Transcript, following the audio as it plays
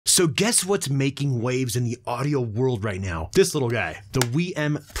So guess what's making waves in the audio world right now? This little guy, the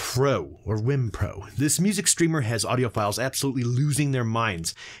WiiM Pro, or WiiM Pro. This music streamer has audiophiles absolutely losing their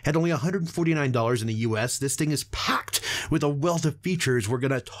minds. At only $149 in the US, this thing is packed with a wealth of features we're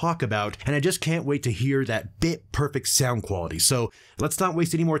gonna talk about, and I just can't wait to hear that bit perfect sound quality. So let's not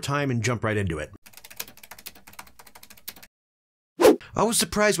waste any more time and jump right into it. I was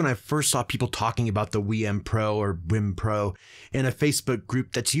surprised when I first saw people talking about the WiiM Pro or WiiM Pro in a Facebook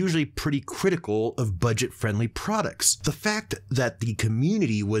group that's usually pretty critical of budget-friendly products. The fact that the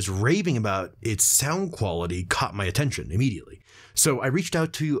community was raving about its sound quality caught my attention immediately. So I reached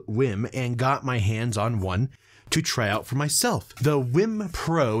out to WiiM and got my hands on one to try out for myself. The WiiM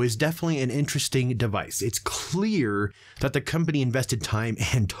Pro is definitely an interesting device. It's clear that the company invested time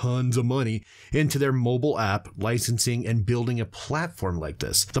and tons of money into their mobile app, licensing, and building a platform like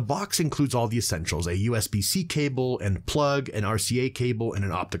this. The box includes all the essentials: a USB-C cable and plug, an RCA cable, and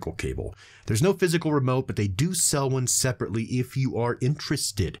an optical cable. There's no physical remote, but they do sell one separately if you are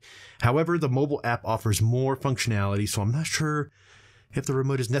interested. However, the mobile app offers more functionality, so I'm not sure if the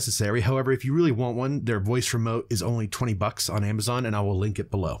remote is necessary. However, if you really want one, their voice remote is only $20 on Amazon, and I will link it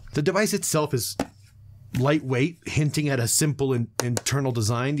below. The device itself is lightweight, hinting at a simple internal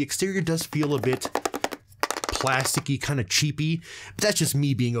design. The exterior does feel a bit plasticky, kind of cheapy, but that's just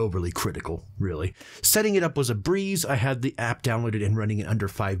me being overly critical, really. Setting it up was a breeze. I had the app downloaded and running in under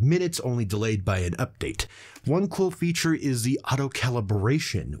 5 minutes, only delayed by an update. One cool feature is the auto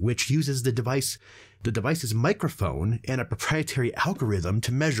calibration, which uses the device's microphone and a proprietary algorithm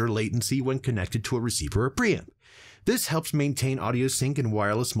to measure latency when connected to a receiver or preamp. This helps maintain audio sync and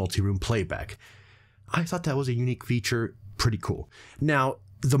wireless multi-room playback. I thought that was a unique feature, pretty cool. Now,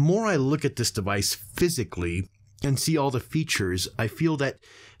 the more I look at this device physically and see all the features, I feel that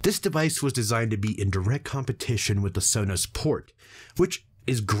this device was designed to be in direct competition with the Sonos Port, which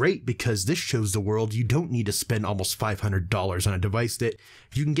is great because this shows the world you don't need to spend almost $500 on a device that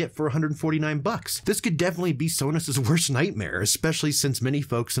you can get for $149. This could definitely be Sonos's worst nightmare, especially since many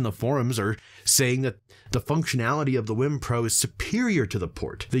folks in the forums are saying that the functionality of the WiiM Pro is superior to the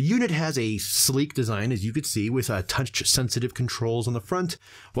Port. The unit has a sleek design, as you could see, with touch-sensitive controls on the front,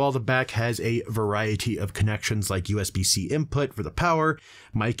 while the back has a variety of connections like USB-C input for the power,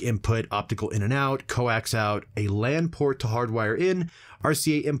 mic input, optical in and out, coax out, a LAN port to hardwire in,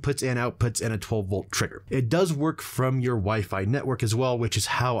 RCA inputs and outputs, and a 12-volt trigger. It does work from your Wi-Fi network as well, which is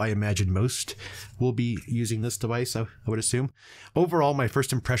how I imagine most will be using this device, I would assume. Overall, my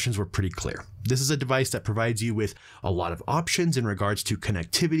first impressions were pretty clear. This is a device that provides you with a lot of options in regards to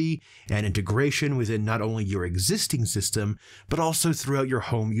connectivity and integration within not only your existing system, but also throughout your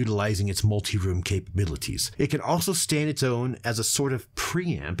home, utilizing its multi-room capabilities. It can also stand its own as a sort of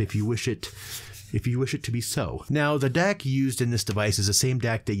preamp if you wish it to be so. Now, the DAC used in this device is the same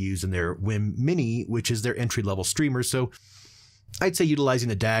DAC they use in their WiiM Mini, which is their entry-level streamer, so I'd say utilizing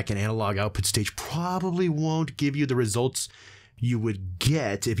the DAC and analog output stage probably won't give you the results you would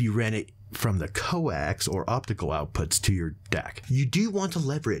get if you ran it from the coax or optical outputs to your DAC. You do want to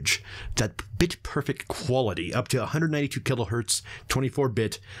leverage that bit-perfect quality up to 192 kilohertz,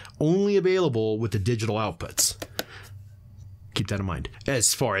 24-bit, only available with the digital outputs. Keep that in mind.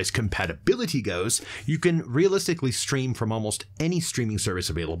 As far as compatibility goes, you can realistically stream from almost any streaming service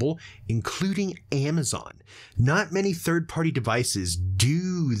available, including Amazon. Not many third-party devices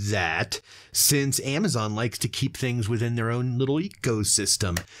do that, since Amazon likes to keep things within their own little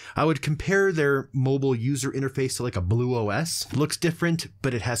ecosystem. I would compare their mobile user interface to like a Blue OS. It looks different,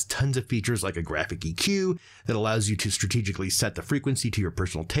 but it has tons of features like a graphic EQ that allows you to strategically set the frequency to your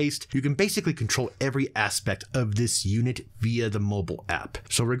personal taste. You can basically control every aspect of this unit via the mobile app.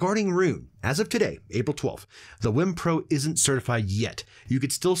 So regarding Roon, as of today, April 12th, the WiiM Pro isn't certified yet. You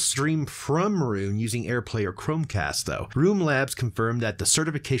could still stream from Roon using AirPlay or Chromecast though. Room Labs confirmed that the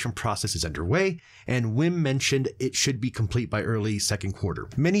certification process is underway, and WiiM mentioned it should be complete by early second quarter.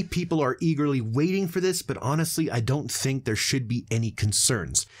 Many people are eagerly waiting for this, but honestly, I don't think there should be any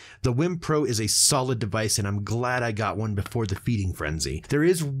concerns. The WiiM Pro is a solid device, and I'm glad I got one before the feeding frenzy. There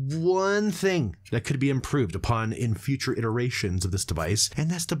is one thing that could be improved upon in future iterations of this device, and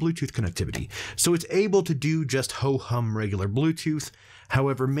that's the Bluetooth connectivity. So it's able to do just ho-hum regular Bluetooth.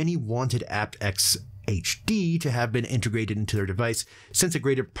 However, many wanted aptX HD to have been integrated into their device, since a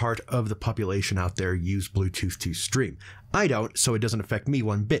greater part of the population out there use Bluetooth to stream. I don't, so it doesn't affect me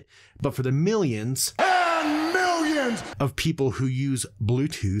one bit. But for the millions and millions of people who use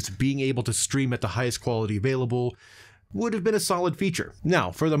Bluetooth, being able to stream at the highest quality available would have been a solid feature.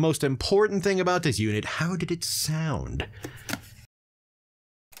 Now, for the most important thing about this unit, how did it sound?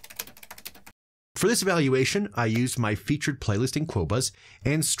 For this evaluation, I used my featured playlist in Qobuz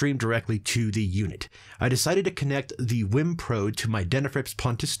and streamed directly to the unit. I decided to connect the WiiM Pro to my Denafrips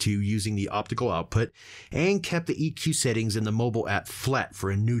Pontus 2 using the optical output and kept the EQ settings in the mobile app flat for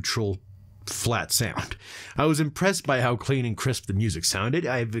a neutral flat sound. I was impressed by how clean and crisp the music sounded.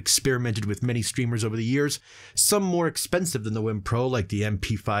 I've experimented with many streamers over the years, some more expensive than the WiiM Pro like the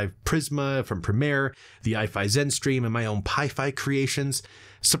MP5 Prisma from Premiere, the HiFi ZenStream, and my own HiFi creations.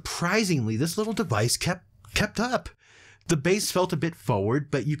 Surprisingly, this little device kept up. The bass felt a bit forward,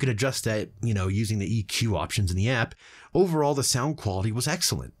 but you can adjust that, using the EQ options in the app. Overall, the sound quality was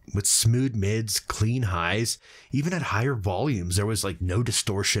excellent, with smooth mids, clean highs. Even at higher volumes, there was no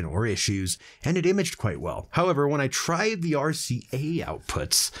distortion or issues, and it imaged quite well. However, when I tried the RCA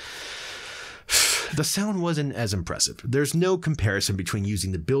outputs, the sound wasn't as impressive. There's no comparison between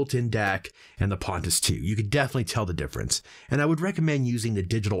using the built-in DAC and the Pontus 2. You could definitely tell the difference, and I would recommend using the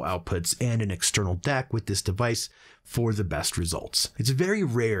digital outputs and an external DAC with this device for the best results. It's very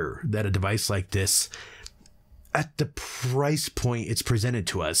rare that a device like this, at the price point it's presented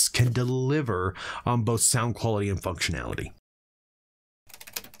to us, can deliver on both sound quality and functionality.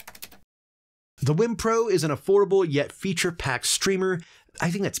 The WiiM Pro is an affordable yet feature-packed streamer. I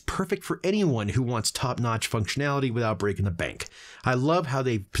think that's perfect for anyone who wants top-notch functionality without breaking the bank. I love how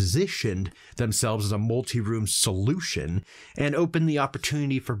they've positioned themselves as a multi-room solution and opened the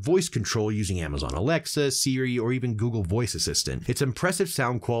opportunity for voice control using Amazon Alexa, Siri, or even Google Voice Assistant. Its impressive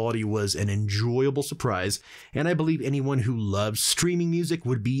sound quality was an enjoyable surprise, and I believe anyone who loves streaming music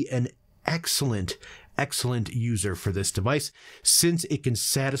would be an excellent user for this device, since it can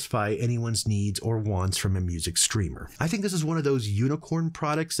satisfy anyone's needs or wants from a music streamer. I think this is one of those unicorn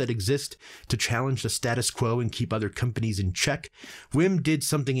products that exist to challenge the status quo and keep other companies in check. WiiM did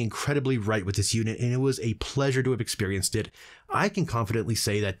something incredibly right with this unit, and it was a pleasure to have experienced it. I can confidently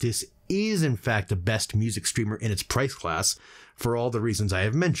say that this is in fact the best music streamer in its price class for all the reasons I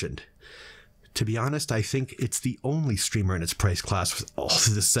have mentioned. To be honest, I think it's the only streamer in its price class with all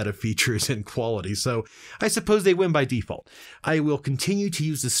this set of features and quality, so I suppose they win by default. I will continue to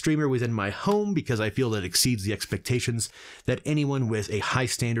use the streamer within my home because I feel that it exceeds the expectations that anyone with a high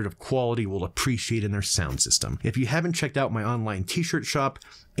standard of quality will appreciate in their sound system. If you haven't checked out my online t-shirt shop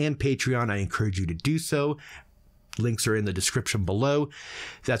and Patreon, I encourage you to do so. Links are in the description below.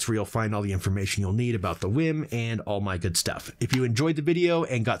 That's where you'll find all the information you'll need about the WiiM and all my good stuff. If you enjoyed the video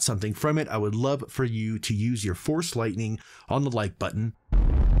and got something from it, I would love for you to use your Force Lightning on the like button,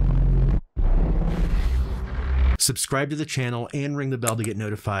 subscribe to the channel, and ring the bell to get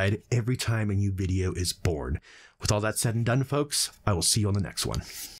notified every time a new video is born. With all that said and done, folks, I will see you on the next one.